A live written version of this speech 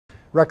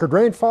Record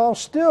rainfall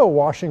still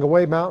washing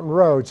away mountain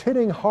roads,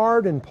 hitting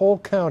hard in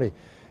Polk County.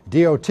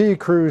 DOT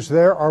crews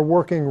there are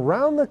working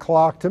round the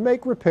clock to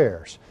make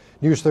repairs.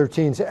 News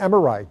 13's Emma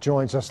Wright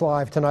joins us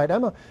live tonight.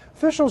 Emma,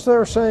 officials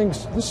there are saying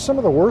this is some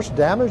of the worst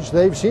damage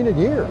they've seen in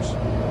years.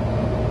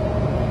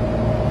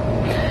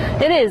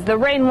 It is. The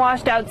rain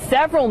washed out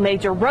several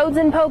major roads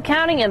in Polk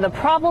County, and the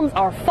problems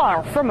are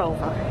far from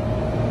over.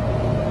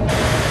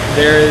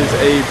 There is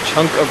a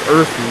chunk of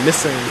earth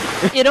missing.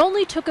 It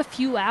only took a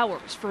few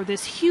hours for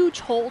this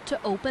huge hole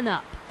to open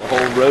up. The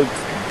whole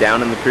road's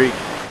down in the creek.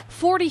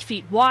 40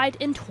 feet wide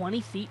and 20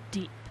 feet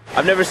deep.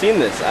 I've never seen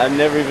this. I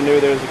never even knew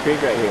there was a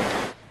creek right here.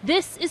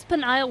 This is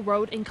Peniel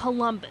Road in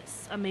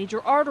Columbus. A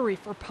major artery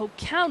for Polk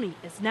County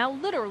is now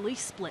literally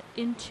split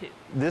in two.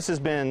 This has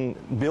been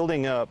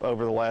building up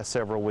over the last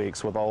several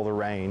weeks with all the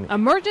rain.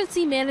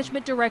 Emergency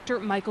Management Director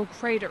Michael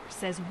Crater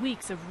says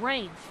weeks of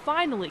rain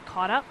finally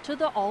caught up to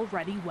the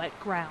already wet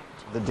ground.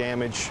 The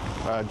damage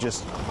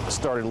just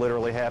started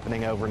literally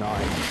happening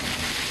overnight.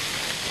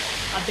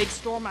 A big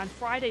storm on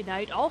Friday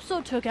night also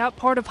took out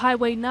part of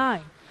Highway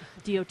 9.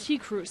 DOT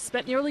crews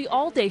spent nearly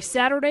all day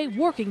Saturday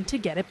working to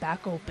get it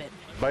back open.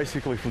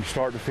 Basically, from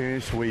start to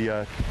finish, we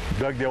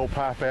dug the old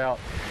pipe out,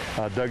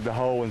 dug the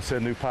hole and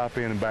set a new pipe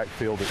in and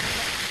backfilled it.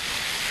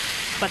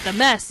 But the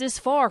mess is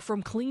far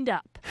from cleaned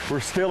up. We're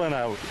still in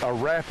a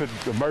rapid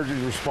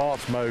emergency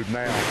response mode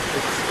now.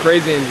 It's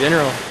crazy in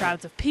general.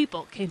 Crowds of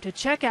people came to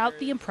check out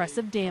the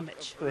impressive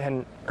damage. They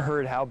hadn't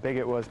heard how big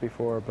it was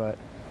before, but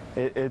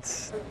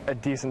it's a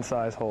decent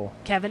sized hole.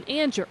 Kevin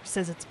Anger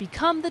says it's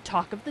become the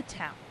talk of the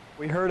town.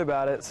 We heard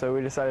about it, so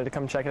we decided to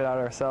come check it out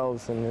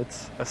ourselves, and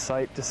it's a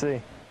sight to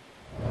see.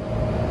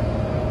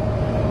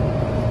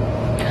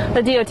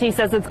 The DOT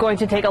says it's going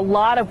to take a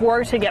lot of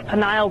work to get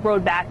Peniel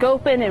Road back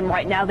open, and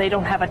right now they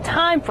don't have a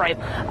time frame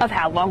of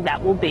how long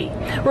that will be.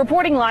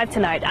 Reporting live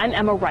tonight, I'm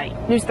Emma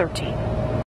Wright, News 13.